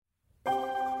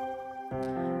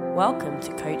Welcome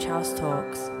to Coach House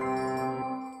Talks.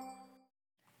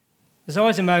 There's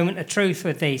always a moment of truth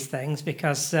with these things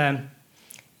because,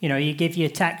 you give your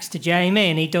text to Jamie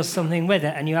and he does something with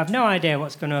it and you have no idea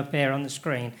what's going to appear on the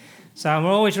screen. So I'm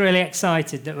always really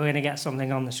excited that we're going to get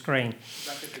something on the screen.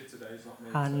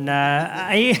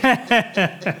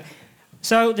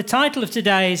 So the title of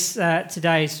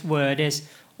today's word is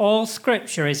All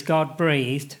Scripture is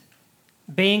God-breathed,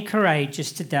 being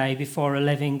courageous today before a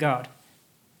living God.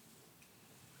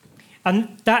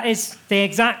 And that is the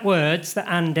exact words that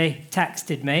Andy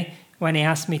texted me when he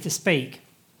asked me to speak.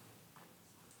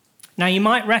 Now, you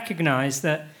might recognise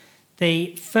that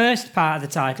the first part of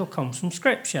the title comes from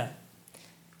Scripture.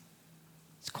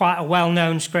 It's quite a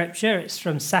well-known Scripture. It's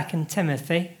from 2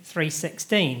 Timothy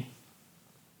 3:16.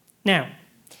 Now,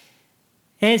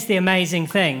 here's the amazing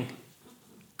thing.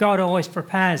 God always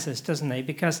prepares us, doesn't he?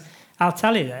 Because I'll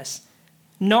tell you this,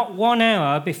 not 1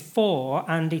 hour before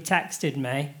Andy texted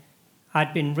me,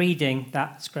 I'd been reading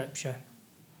that scripture.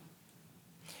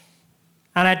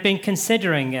 And I'd been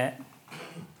considering it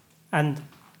and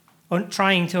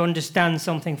trying to understand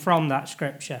something from that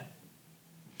scripture.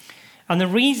 And the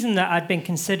reason that I'd been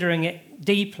considering it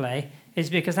deeply is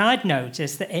because I'd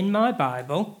noticed that in my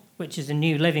Bible, which is a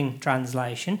New Living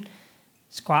Translation,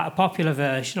 it's quite a popular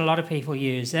version, a lot of people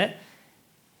use it,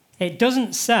 it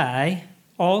doesn't say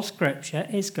all scripture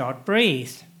is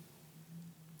God-breathed.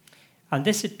 And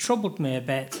this had troubled me a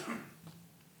bit,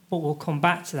 but we'll come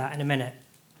back to that in a minute.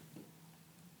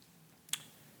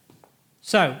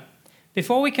 So,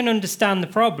 before we can understand the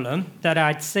problem that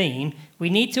I'd seen, we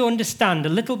need to understand a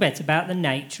little bit about the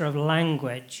nature of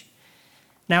language.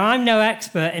 Now, I'm no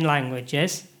expert in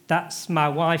languages. That's my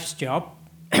wife's job.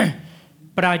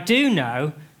 But I do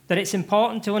know that it's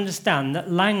important to understand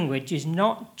that language is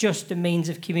not just a means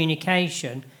of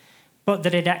communication, but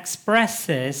that it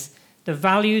expresses the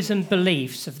values and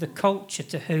beliefs of the culture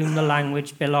to whom the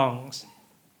language belongs.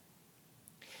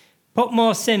 Put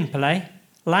more simply,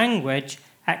 language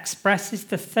expresses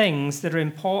the things that are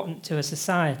important to a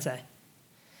society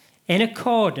in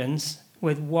accordance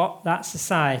with what that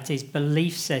society's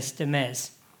belief system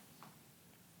is.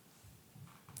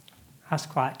 That's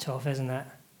quite tough, isn't it?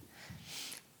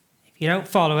 If you don't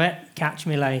follow it, catch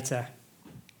me later.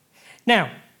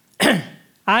 Now,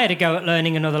 I had a go at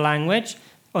learning another language,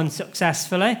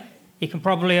 unsuccessfully. You can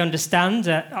probably understand,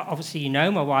 obviously my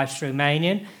wife's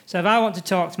Romanian, so if I want to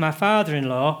talk to my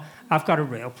father-in-law, I've got a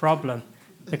real problem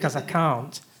because I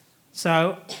can't.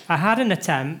 So I had an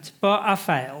attempt, but I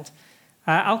failed.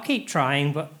 I'll keep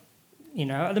trying, but,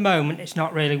 at the moment it's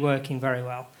not really working very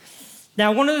well.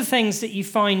 Now, one of the things that you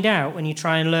find out when you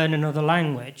try and learn another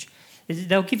language is that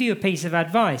they'll give you a piece of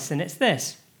advice, and it's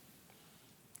this,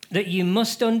 that you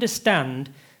must understand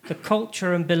the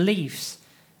culture and beliefs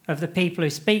of the people who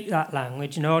speak that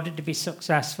language in order to be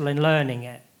successful in learning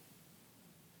it.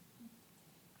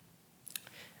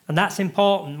 And that's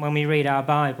important when we read our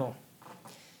Bible.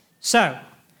 So,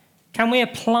 can we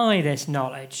apply this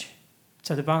knowledge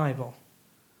to the Bible?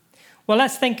 Well,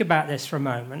 let's think about this for a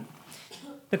moment.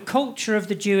 The culture of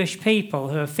the Jewish people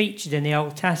who are featured in the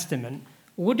Old Testament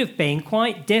would have been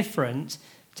quite different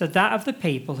to that of the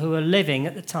people who were living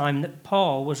at the time that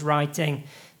Paul was writing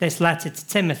this letter to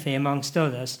Timothy, amongst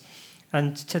others,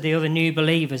 and to the other new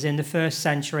believers in the 1st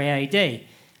century AD.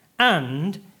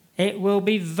 And it will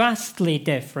be vastly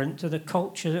different to the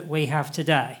culture that we have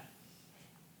today.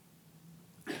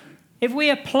 If we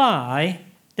apply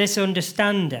this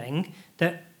understanding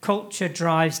that culture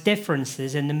drives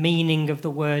differences in the meaning of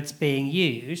the words being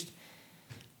used,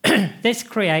 this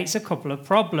creates a couple of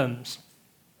problems.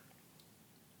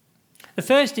 The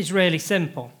first is really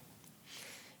simple.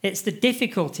 It's the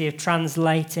difficulty of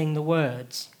translating the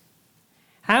words.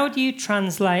 How do you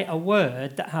translate a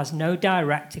word that has no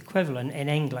direct equivalent in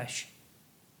English?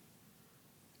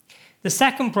 The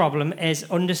second problem is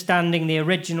understanding the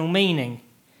original meaning.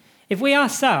 If we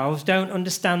ourselves don't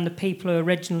understand the people who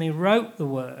originally wrote the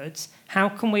words, how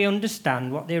can we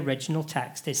understand what the original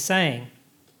text is saying?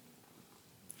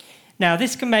 Now,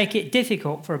 this can make it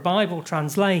difficult for a Bible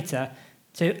translator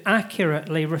to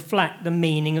accurately reflect the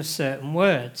meaning of certain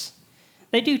words.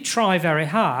 They do try very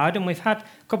hard, and we've had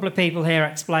a couple of people here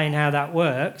explain how that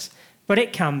works, but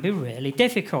it can be really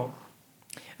difficult.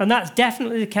 And that's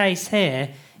definitely the case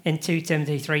here in 2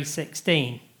 Timothy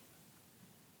 3:16.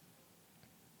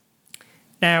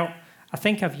 Now, I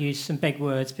think I've used some big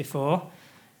words before.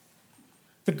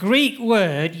 The Greek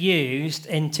word used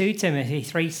in 2 Timothy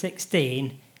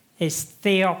 3:16 is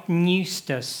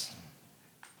theopneustos.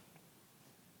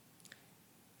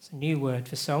 It's a new word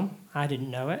for some. I didn't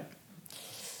know it.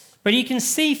 But you can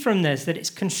see from this that it's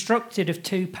constructed of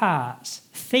two parts.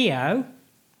 Theo,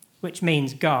 which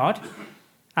means God,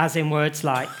 as in words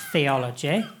like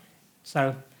theology.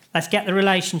 So let's get the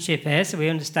relationship here so we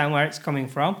understand where it's coming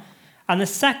from. And the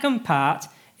second part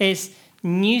is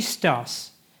pneustos.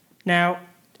 Now,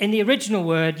 in the original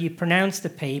word, you pronounce the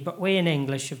P, but we in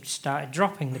English have started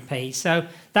dropping the P. So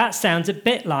that sounds a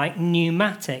bit like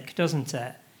pneumatic, doesn't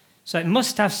it? So it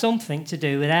must have something to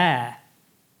do with air.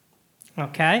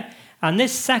 Okay? And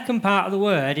this second part of the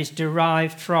word is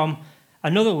derived from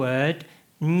another word,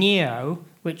 pneo,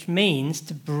 which means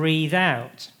to breathe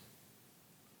out.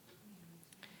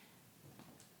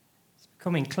 It's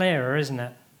becoming clearer, isn't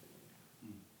it?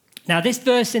 Now, this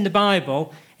verse in the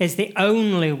Bible is the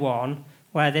only one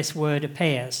where this word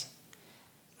appears.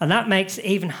 And that makes it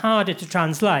even harder to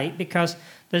translate because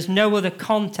there's no other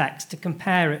context to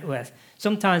compare it with.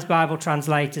 Sometimes Bible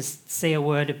translators see a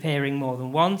word appearing more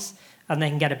than once and they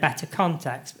can get a better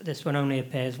context, but this one only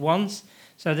appears once,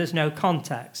 so there's no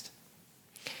context.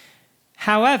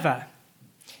 However,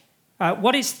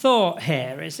 what is thought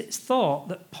here is it's thought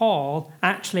that Paul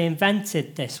actually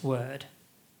invented this word,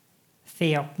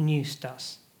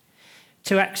 theopneustos,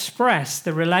 to express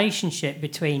the relationship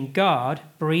between God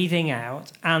breathing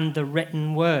out and the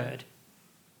written word.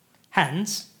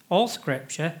 Hence, all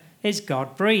Scripture is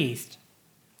God-breathed.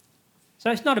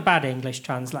 So it's not a bad English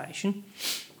translation.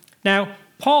 Now,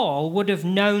 Paul would have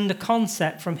known the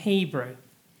concept from Hebrew.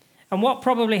 And what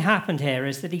probably happened here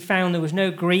is that he found there was no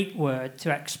Greek word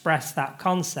to express that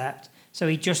concept, so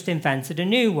he just invented a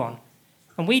new one.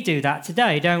 And we do that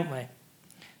today, don't we?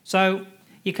 So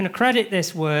you can accredit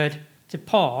this word to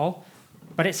Paul,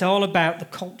 but it's all about the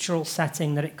cultural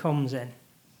setting that it comes in.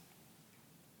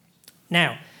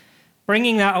 Now,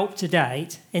 bringing that up to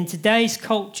date, in today's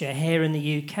culture here in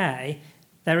the UK,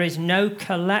 there is no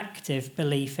collective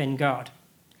belief in God.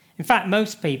 In fact,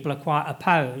 most people are quite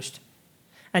opposed.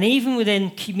 And even within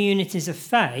communities of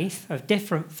faith, of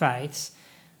different faiths,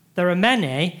 there are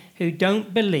many who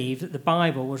don't believe that the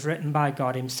Bible was written by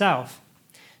God himself.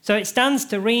 So it stands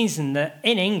to reason that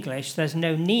in English there's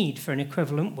no need for an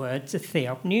equivalent word to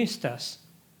theopneustos.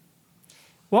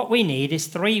 What we need is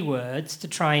 3 words to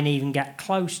try and even get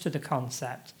close to the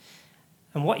concept.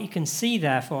 And what you can see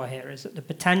therefore here is that the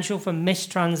potential for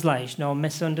mistranslation or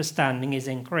misunderstanding is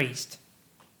increased.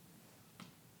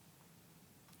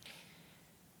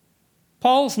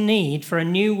 Paul's need for a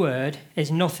new word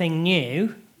is nothing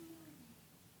new,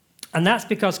 and that's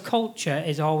because culture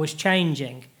is always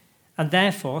changing. And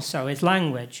therefore, so is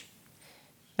language.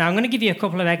 Now, I'm going to give you a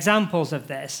couple of examples of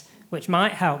this, which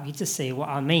might help you to see what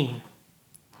I mean.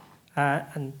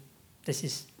 And this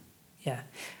is,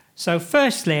 So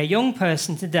firstly, a young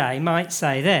person today might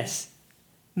say this: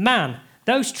 "Man,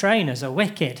 those trainers are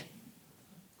wicked."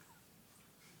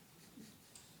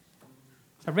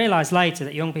 I realised later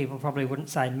that young people probably wouldn't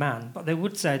say man, but they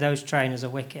would say those trainers are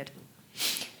wicked.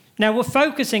 Now, we're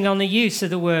focusing on the use of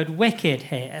the word wicked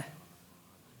here.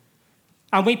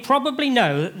 And we probably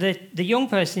know that the young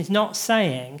person is not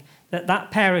saying that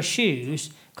that pair of shoes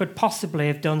could possibly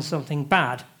have done something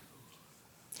bad.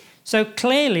 So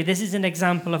clearly this is an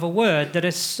example of a word that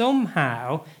has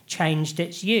somehow changed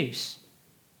its use.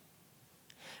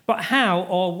 But how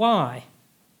or why?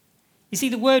 You see,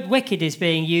 the word wicked is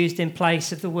being used in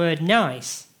place of the word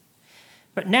nice.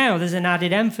 But now there's an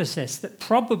added emphasis that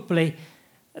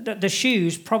the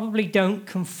shoes probably don't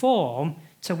conform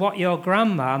to what your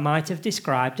grandma might have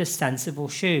described as sensible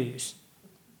shoes.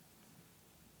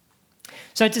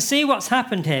 So to see what's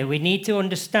happened here, we need to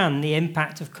understand the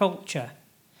impact of culture.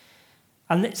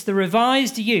 And it's the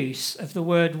revised use of the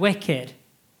word wicked,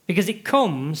 because it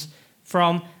comes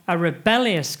from a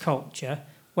rebellious culture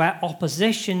where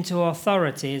opposition to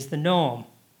authority is the norm.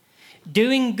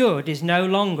 Doing good is no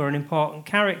longer an important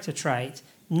character trait.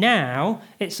 Now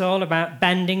it's all about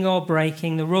bending or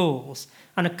breaking the rules.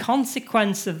 And a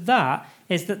consequence of that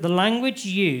is that the language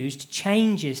used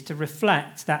changes to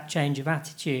reflect that change of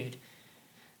attitude.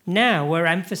 Now we're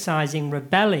emphasizing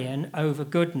rebellion over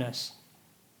goodness.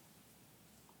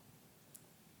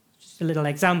 Just a little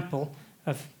example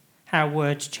of how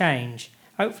words change.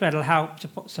 Hopefully it'll help to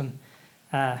put some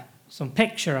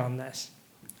picture on this.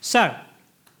 So,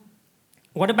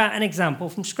 what about an example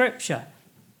from Scripture?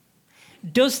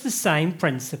 Does the same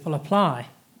principle apply?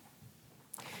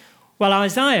 Well,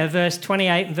 Isaiah verse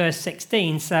 28 and verse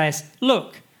 16 says,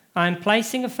 "Look, I am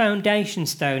placing a foundation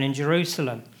stone in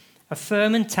Jerusalem, a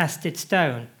firm and tested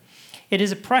stone. It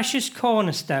is a precious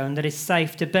cornerstone that is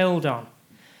safe to build on.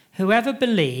 Whoever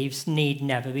believes need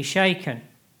never be shaken."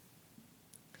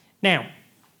 Now,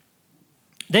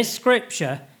 this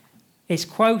scripture is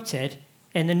quoted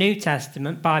in the New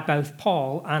Testament by both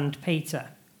Paul and Peter.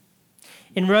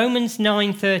 In Romans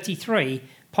 9:33,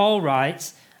 Paul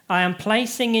writes, "I am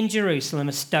placing in Jerusalem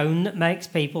a stone that makes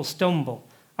people stumble,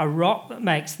 a rock that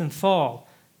makes them fall,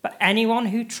 but anyone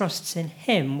who trusts in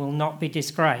him will not be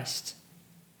disgraced."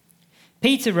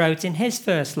 Peter wrote in his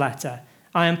first letter,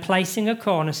 "I am placing a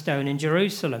cornerstone in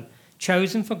Jerusalem,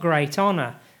 chosen for great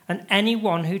honour, and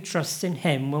anyone who trusts in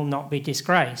him will not be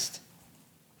disgraced."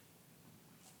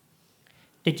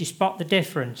 Did you spot the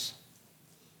difference?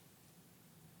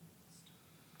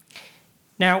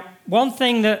 Now, one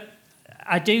thing that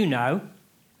I do know,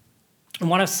 and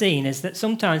what I've seen, is that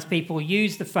sometimes people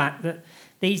use the fact that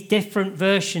these different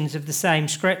versions of the same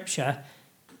scripture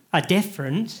are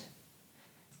different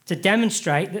to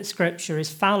demonstrate that scripture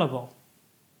is fallible.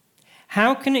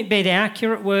 How can it be the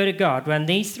accurate word of God when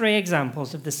these three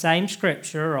examples of the same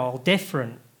scripture are all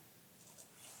different?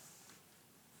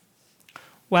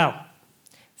 Well,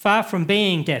 far from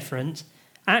being different,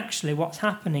 actually what's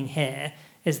happening here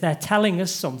is they're telling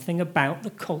us something about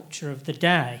the culture of the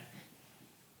day,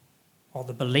 or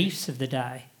the beliefs of the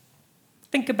day.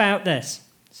 Think about this.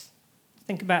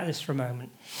 Think about this for a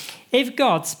moment. If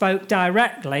God spoke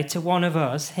directly to one of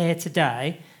us here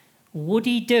today, would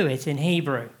he do it in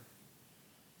Hebrew?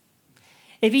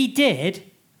 If he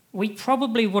did, we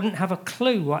probably wouldn't have a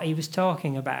clue what he was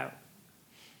talking about.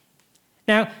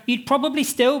 Now, you'd probably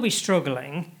still be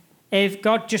struggling if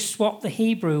God just swapped the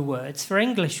Hebrew words for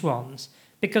English ones,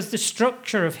 because the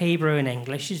structure of Hebrew and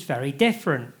English is very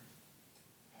different.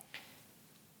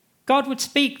 God would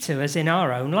speak to us in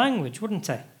our own language, wouldn't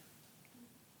he?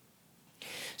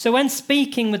 So when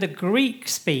speaking with a Greek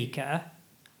speaker,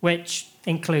 which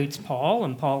includes Paul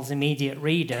and Paul's immediate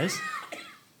readers,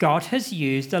 God has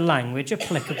used a language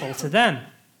applicable to them.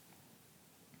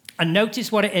 And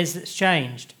notice what it is that's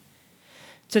changed.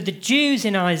 To the Jews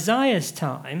in Isaiah's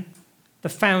time, the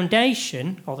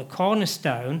foundation, or the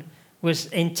cornerstone, was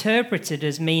interpreted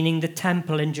as meaning the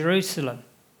temple in Jerusalem.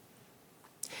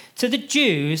 To the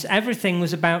Jews, everything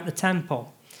was about the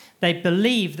temple. They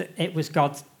believed that it was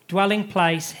God's dwelling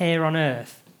place here on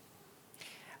earth.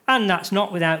 And that's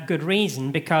not without good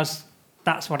reason, because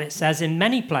that's what it says in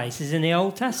many places in the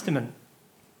Old Testament.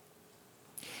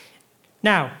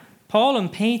 Now, Paul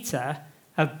and Peter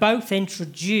have both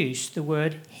introduced the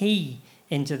word he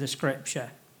into the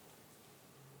scripture.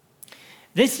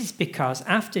 This is because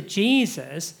after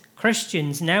Jesus,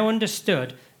 Christians now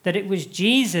understood that it was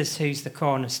Jesus who's the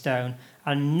cornerstone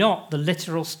and not the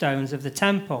literal stones of the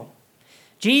temple.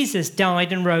 Jesus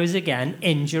died and rose again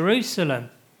in Jerusalem.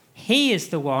 He is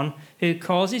the one who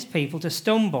causes people to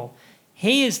stumble.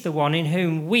 He is the one in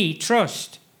whom we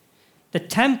trust. The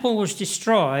temple was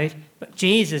destroyed, but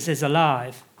Jesus is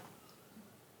alive.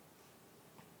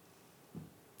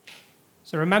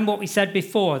 So remember what we said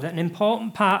before, that an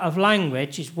important part of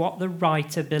language is what the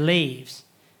writer believes.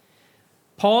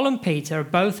 Paul and Peter are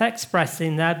both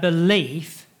expressing their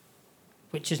belief,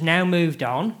 which has now moved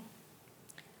on,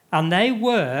 and they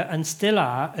were and still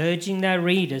are urging their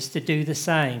readers to do the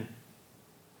same.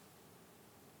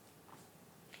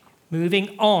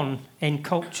 Moving on in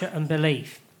culture and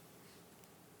belief.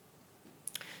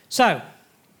 So,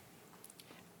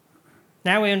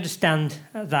 now we understand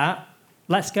that.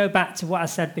 Let's go back to what I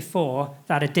said before,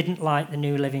 that I didn't like the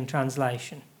New Living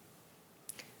Translation.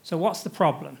 So what's the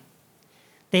problem?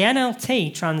 The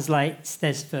NLT translates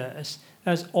this verse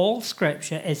as all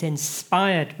scripture is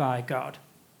inspired by God.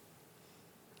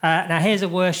 Now here's a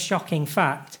worse shocking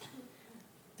fact.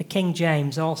 The King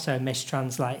James also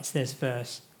mistranslates this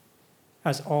verse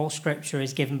as all scripture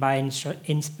is given by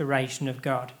inspiration of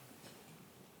God.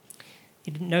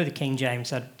 You didn't know the King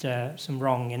James had some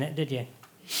wrong in it, did you?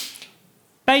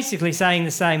 Basically saying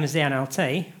the same as the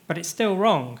NLT, but it's still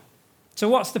wrong. So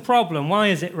what's the problem? Why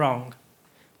is it wrong?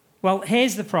 Well,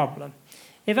 here's the problem.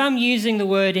 If I'm using the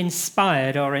word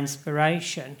inspired or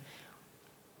inspiration,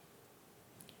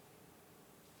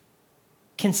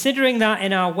 considering that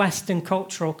in our Western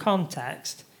cultural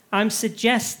context, I'm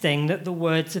suggesting that the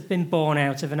words have been born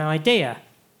out of an idea.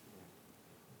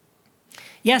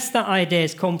 Yes, that idea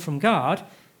has come from God,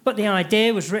 but the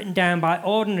idea was written down by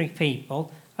ordinary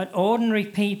people, and ordinary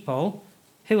people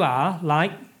who are,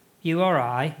 like you or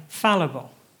I,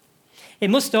 fallible. It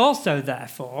must also,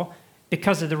 therefore,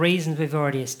 because of the reasons we've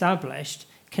already established,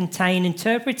 contain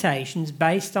interpretations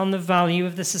based on the value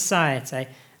of the society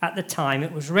at the time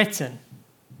it was written.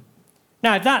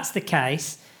 Now, if that's the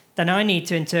case, then I need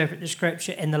to interpret the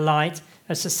scripture in the light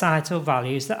of societal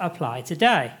values that apply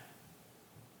today.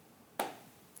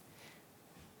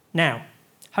 Now,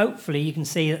 hopefully you can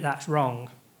see that that's wrong.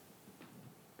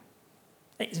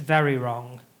 It's very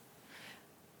wrong.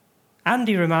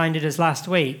 Andy reminded us last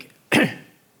week,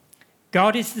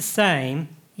 God is the same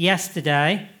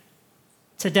yesterday,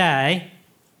 today,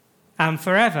 and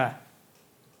forever.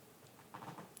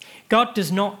 God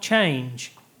does not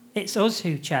change. It's us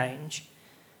who change.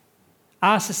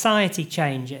 Our society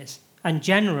changes, and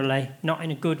generally not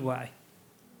in a good way.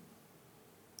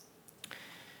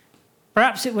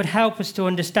 Perhaps it would help us to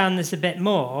understand this a bit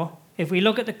more if we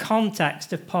look at the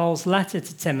context of Paul's letter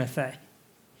to Timothy.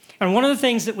 And one of the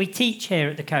things that we teach here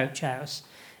at the Coach House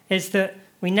is that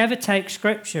we never take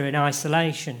Scripture in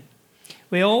isolation.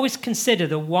 We always consider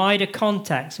the wider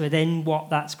context within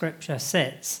what that Scripture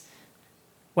sits.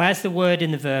 Where's the word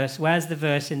in the verse? Where's the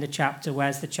verse in the chapter?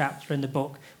 Where's the chapter in the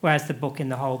book? Where's the book in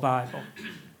the whole Bible?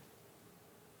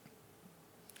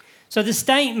 So the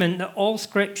statement that all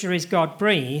Scripture is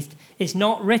God-breathed is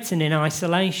not written in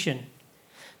isolation.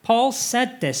 Paul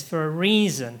said this for a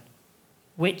reason,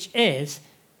 which is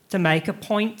to make a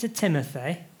point to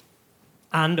Timothy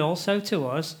and also to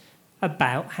us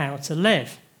about how to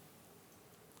live.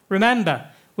 Remember,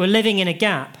 we're living in a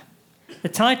gap. The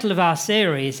title of our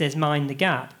series is Mind the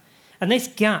Gap. And this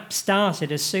gap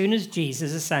started as soon as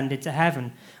Jesus ascended to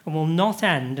heaven and will not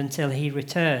end until he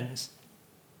returns.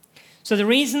 So the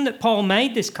reason that Paul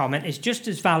made this comment is just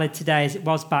as valid today as it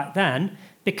was back then,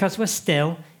 because we're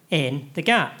still in the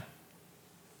gap.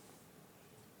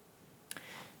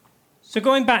 So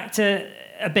going back to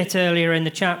a bit earlier in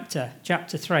the chapter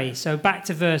 3, so back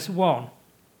to verse 1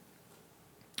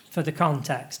 for the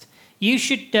context. You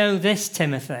should know this,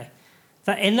 Timothy,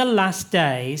 that in the last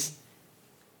days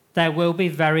there will be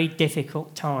very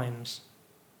difficult times.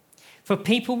 For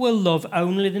people will love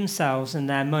only themselves and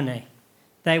their money.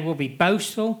 They will be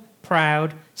boastful,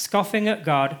 proud, scoffing at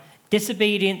God,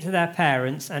 disobedient to their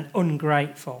parents, and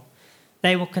ungrateful.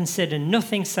 They will consider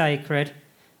nothing sacred.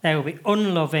 They will be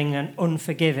unloving and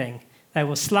unforgiving. They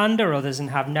will slander others and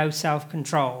have no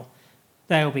self-control.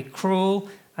 They will be cruel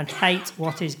and hate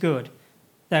what is good.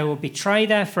 They will betray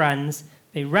their friends,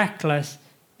 be reckless,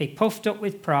 be puffed up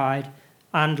with pride,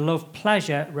 and love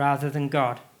pleasure rather than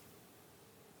God.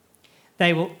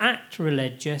 They will act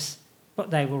religious, but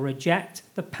they will reject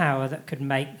the power that could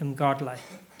make them godly.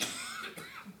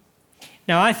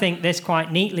 Now, I think this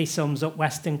quite neatly sums up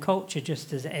Western culture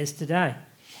just as it is today.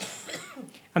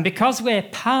 And because we're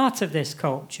part of this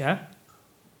culture,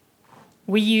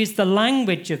 we use the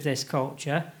language of this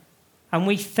culture and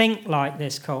we think like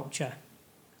this culture.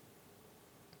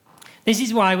 This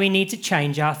is why we need to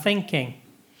change our thinking.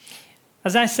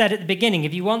 As I said at the beginning,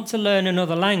 if you want to learn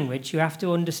another language, you have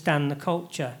to understand the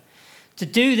culture. To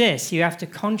do this, you have to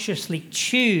consciously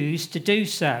choose to do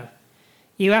so.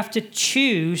 You have to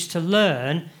choose to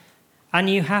learn, and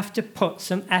you have to put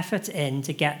some effort in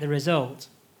to get the result.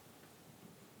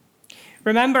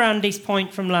 Remember Andy's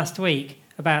point from last week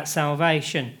about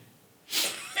salvation,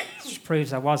 which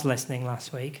proves I was listening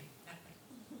last week.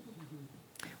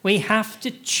 We have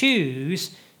to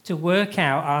choose to work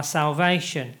out our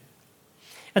salvation.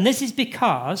 And this is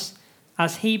because,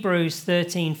 as Hebrews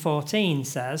 13:14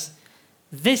 says,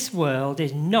 this world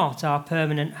is not our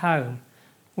permanent home.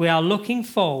 We are looking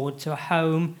forward to a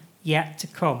home yet to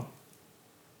come.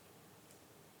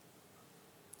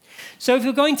 So if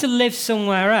we're going to live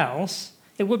somewhere else,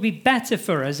 it would be better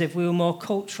for us if we were more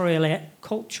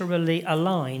culturally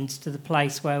aligned to the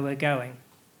place where we're going.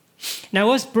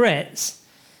 Now, us Brits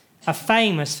are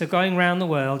famous for going around the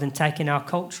world and taking our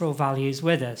cultural values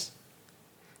with us.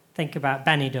 Think about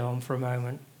Benidorm for a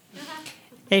moment.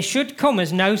 It should come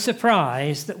as no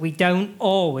surprise that we don't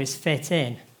always fit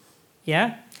in.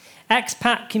 Yeah?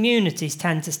 Expat communities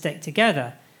tend to stick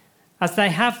together as they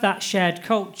have that shared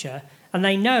culture and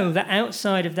they know that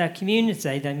outside of their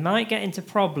community they might get into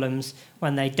problems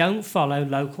when they don't follow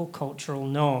local cultural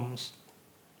norms.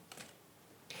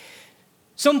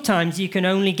 Sometimes you can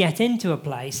only get into a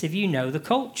place if you know the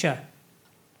culture.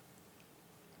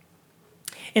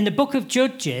 In the book of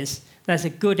Judges, there's a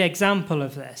good example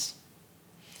of this.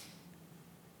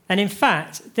 And in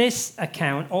fact, this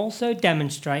account also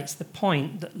demonstrates the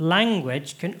point that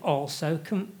language can also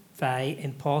convey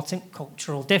important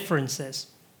cultural differences.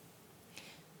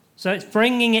 So it's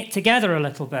bringing it together a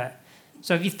little bit.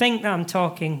 So if you think that I'm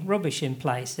talking rubbish in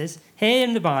places, here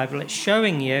in the Bible it's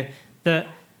showing you that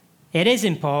it is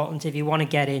important if you want to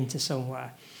get into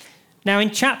somewhere. Now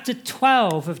in chapter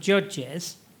 12 of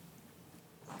Judges,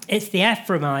 it's the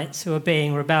Ephraimites who are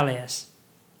being rebellious,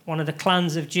 one of the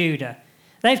clans of Judah.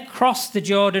 They've crossed the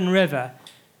Jordan River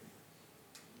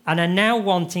and are now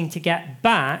wanting to get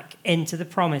back into the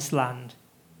promised land.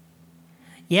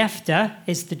 Jephthah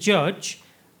is the judge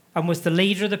and was the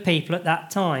leader of the people at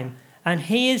that time. and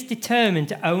he is determined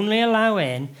to only allow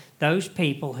in those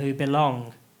people who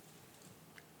belong.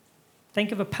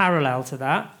 Think of a parallel to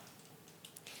that.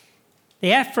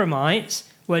 The Ephraimites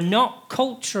were not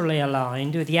culturally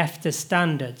aligned with Jephthah's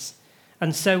standards,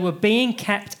 and so were being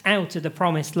kept out of the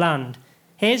promised land.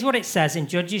 Here's what it says in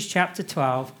Judges chapter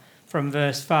 12 from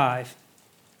verse 5.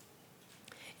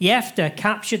 Jephthah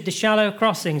captured the shallow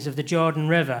crossings of the Jordan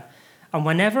River, and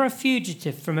whenever a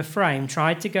fugitive from Ephraim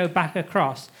tried to go back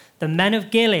across, the men of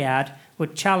Gilead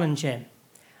would challenge him.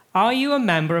 Are you a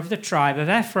member of the tribe of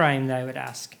Ephraim, they would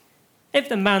ask. If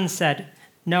the man said,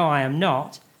 no, I am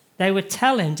not, they would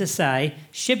tell him to say,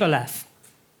 Shibboleth.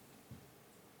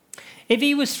 If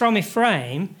he was from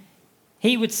Ephraim,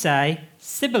 he would say,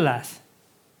 Sibboleth,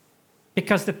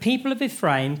 because the people of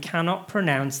Ephraim cannot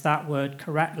pronounce that word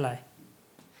correctly.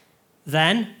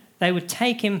 Then they would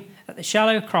take him at the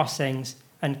shallow crossings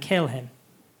and kill him.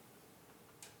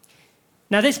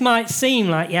 Now, this might seem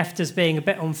like Jephthah's being a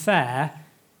bit unfair,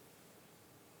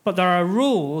 but there are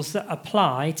rules that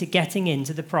apply to getting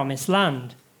into the promised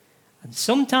land. And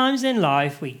sometimes in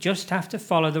life, we just have to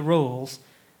follow the rules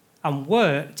and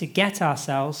work to get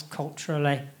ourselves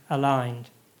culturally aligned.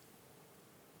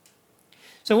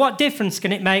 So what difference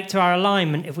can it make to our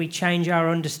alignment if we change our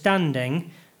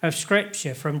understanding of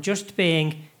Scripture from just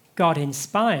being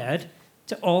God-inspired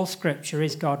to all Scripture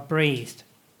is God-breathed?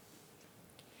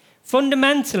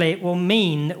 Fundamentally, it will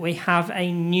mean that we have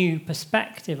a new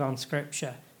perspective on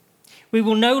Scripture. We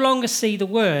will no longer see the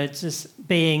words as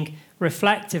being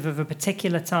reflective of a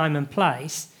particular time and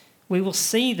place. We will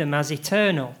see them as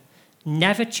eternal,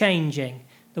 never changing,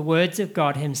 the words of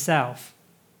God himself.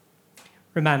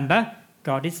 Remember,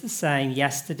 God is the same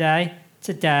yesterday,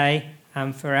 today,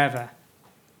 and forever.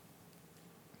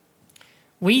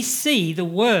 We see the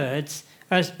words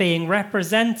as being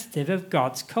representative of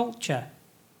God's culture.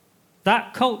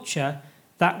 That culture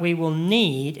that we will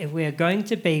need if we are going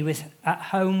to be at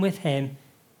home with him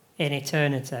in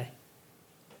eternity.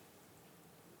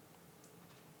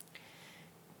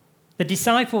 The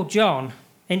disciple John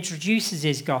introduces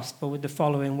his gospel with the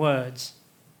following words.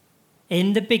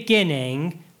 In the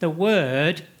beginning, the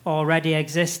Word already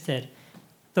existed.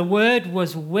 The Word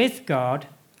was with God,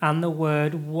 and the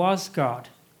Word was God.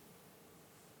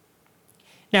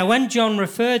 Now, when John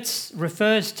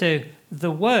refers to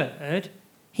the Word,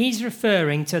 he's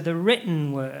referring to the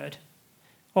written Word,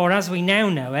 or as we now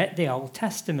know it, the Old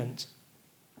Testament.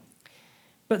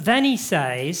 But then he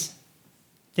says,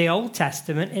 the Old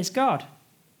Testament is God.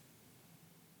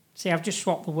 See, I've just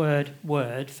swapped the word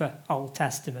word for Old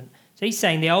Testament. So he's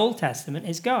saying the Old Testament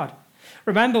is God.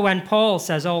 Remember when Paul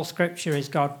says all Scripture is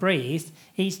God-breathed,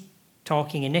 he's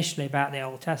talking initially about the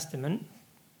Old Testament.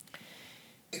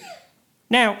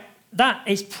 Now, that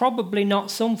is probably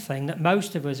not something that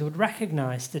most of us would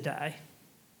recognise today.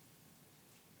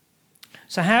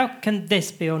 So how can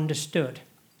this be understood?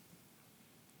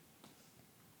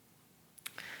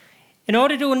 In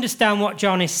order to understand what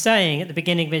John is saying at the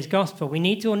beginning of his gospel, we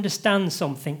need to understand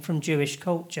something from Jewish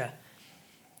culture.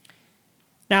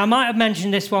 Now, I might have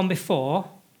mentioned this one before,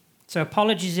 so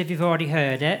apologies if you've already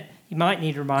heard it. You might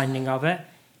need reminding of it.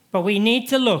 But we need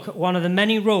to look at one of the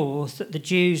many rules that the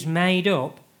Jews made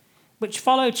up, which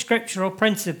followed scriptural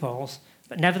principles,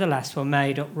 but nevertheless were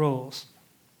made up rules.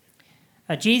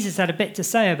 Jesus had a bit to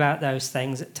say about those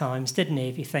things at times, didn't he,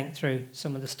 if you think through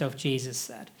some of the stuff Jesus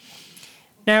said.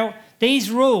 Now, these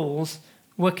rules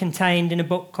were contained in a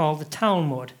book called the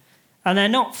Talmud, and they're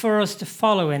not for us to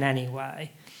follow in any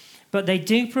way, but they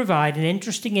do provide an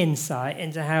interesting insight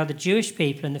into how the Jewish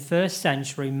people in the first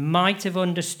century might have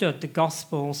understood the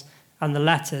Gospels and the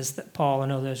letters that Paul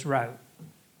and others wrote.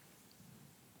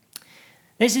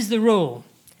 This is the rule.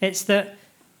 It's that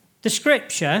the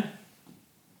Scripture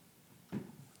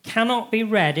cannot be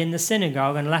read in the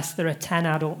synagogue unless there are 10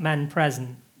 adult men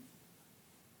present.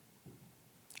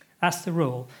 That's the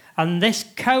rule. And this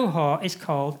cohort is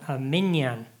called a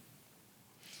minyan.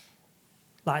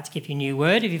 I'd like to give you a new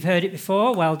word. If you've heard it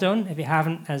before, well done. If you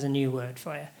haven't, there's a new word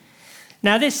for you.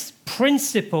 Now, this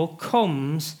principle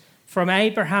comes from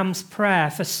Abraham's prayer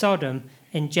for Sodom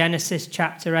in Genesis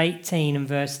chapter 18 and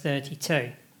verse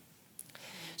 32.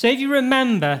 So if you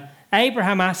remember,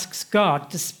 Abraham asks God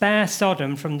to spare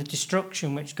Sodom from the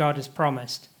destruction which God has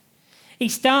promised. He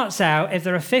starts out, if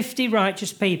there are 50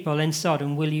 righteous people in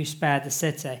Sodom, will you spare the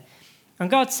city?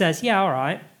 And God says, yeah, all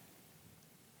right.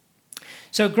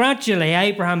 So gradually,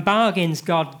 Abraham bargains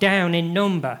God down in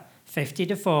number, 50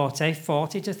 to 40,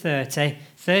 40 to 30,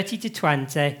 30 to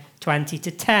 20, 20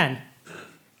 to 10.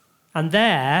 And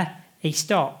there he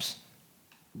stops.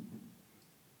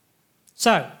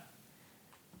 So,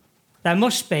 there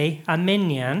must be a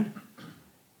minyan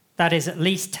that is, at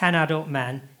least 10 adult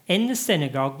men, in the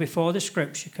synagogue before the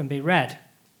scripture can be read.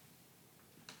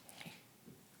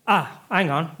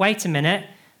 Hang on, wait a minute.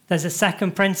 There's a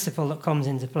second principle that comes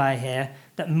into play here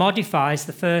that modifies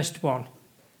the first one.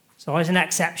 So there's an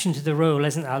exception to the rule,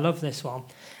 isn't there? I love this one.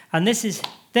 And this is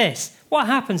this. What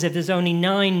happens if there's only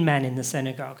 9 men in the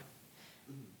synagogue?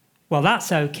 Well,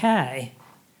 that's okay,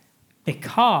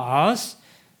 because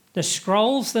the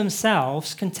scrolls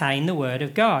themselves contain the word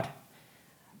of God.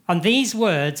 And these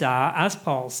words are, as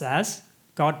Paul says,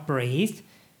 God breathed.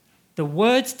 The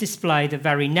words display the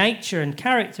very nature and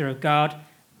character of God,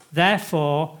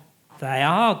 therefore they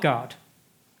are God.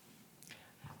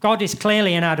 God is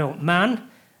clearly an adult man,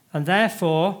 and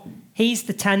therefore he's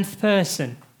the 10th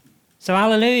person. So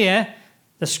hallelujah,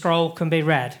 the scroll can be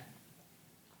read.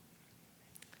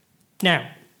 Now,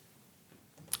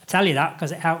 I tell you that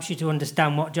because it helps you to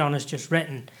understand what John has just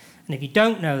written. And if you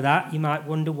don't know that, you might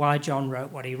wonder why John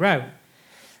wrote what he wrote.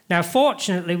 Now,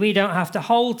 fortunately, we don't have to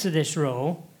hold to this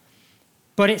rule,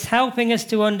 but it's helping us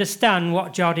to understand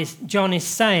what John is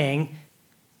saying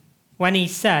when he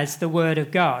says the word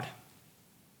of God.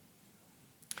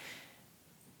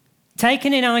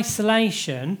 Taken in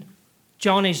isolation,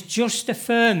 John is just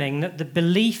affirming that the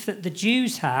belief that the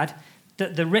Jews had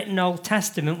that the written Old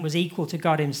Testament was equal to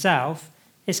God himself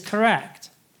is correct.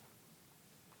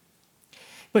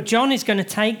 But John is going to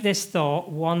take this thought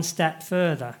one step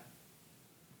further,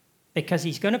 because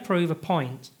he's going to prove a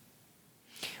point.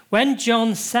 When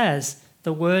John says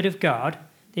the word of God,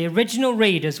 the original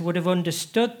readers would have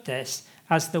understood this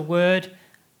as the word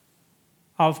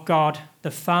of God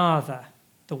the Father.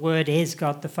 The word is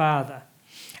God the Father,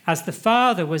 as the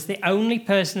Father was the only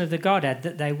person of the Godhead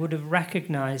that they would have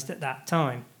recognized at that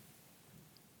time.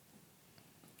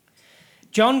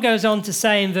 John goes on to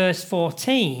say in verse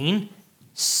 14,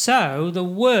 so the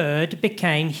Word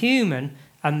became human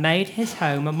and made his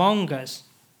home among us.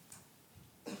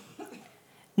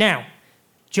 Now,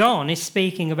 John is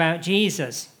speaking about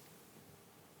Jesus.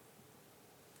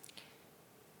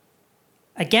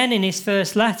 Again, in his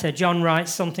first letter, John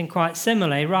writes something quite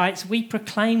similar. He writes, we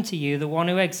proclaim to you the one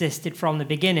who existed from the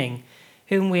beginning,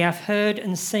 whom we have heard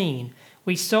and seen.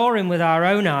 We saw him with our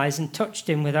own eyes and touched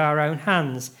him with our own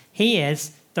hands. He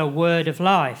is the word of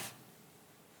life.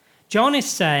 John is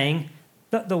saying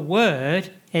that the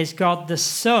Word is God the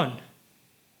Son.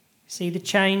 See the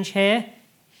change here?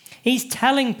 He's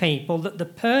telling people that the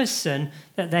person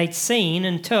that they'd seen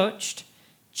and touched,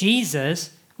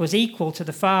 Jesus, was equal to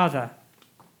the Father.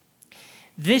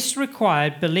 This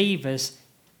required believers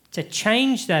to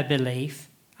change their belief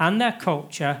and their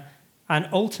culture and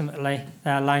ultimately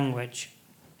their language.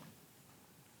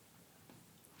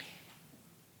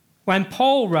 When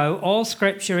Paul wrote, all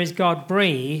Scripture is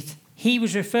God-breathed, he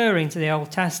was referring to the Old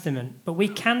Testament. But we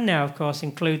can now, of course,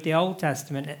 include the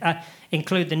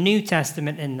New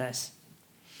Testament in this.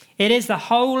 It is the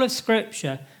whole of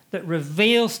Scripture that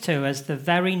reveals to us the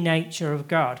very nature of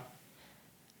God,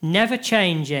 never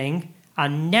changing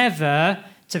and never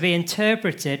to be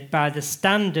interpreted by the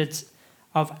standards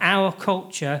of our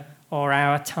culture or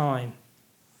our time.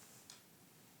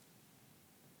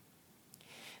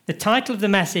 The title of the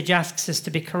message asks us to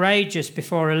be courageous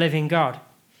before a living God.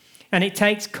 And it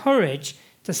takes courage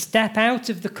to step out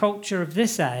of the culture of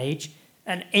this age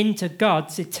and into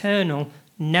God's eternal,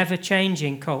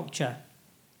 never-changing culture.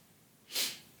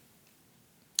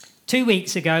 2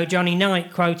 weeks ago, Johnny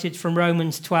Knight quoted from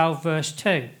Romans 12, verse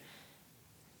 2.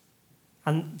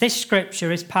 And this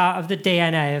scripture is part of the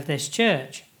DNA of this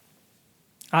church.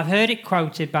 I've heard it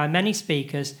quoted by many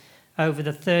speakers over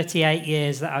the 38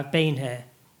 years that I've been here.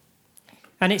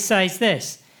 And it says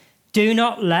this, do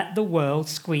not let the world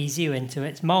squeeze you into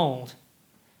its mould.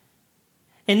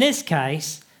 In this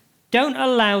case, don't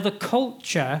allow the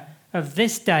culture of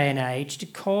this day and age to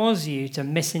cause you to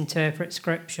misinterpret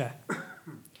Scripture.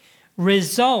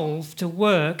 Resolve to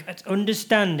work at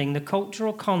understanding the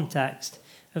cultural context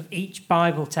of each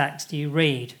Bible text you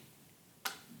read.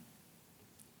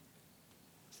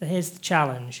 So here's the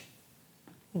challenge.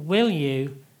 Will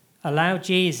you allow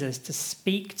Jesus to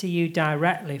speak to you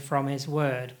directly from his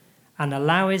word and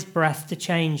allow his breath to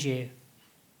change you,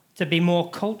 to be more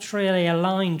culturally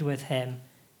aligned with him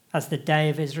as the day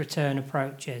of his return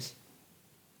approaches?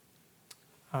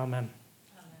 Amen.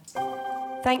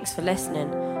 Thanks for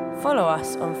listening. Follow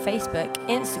us on Facebook,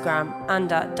 Instagram,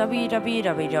 and at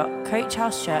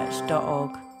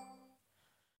www.coachhousechurch.org.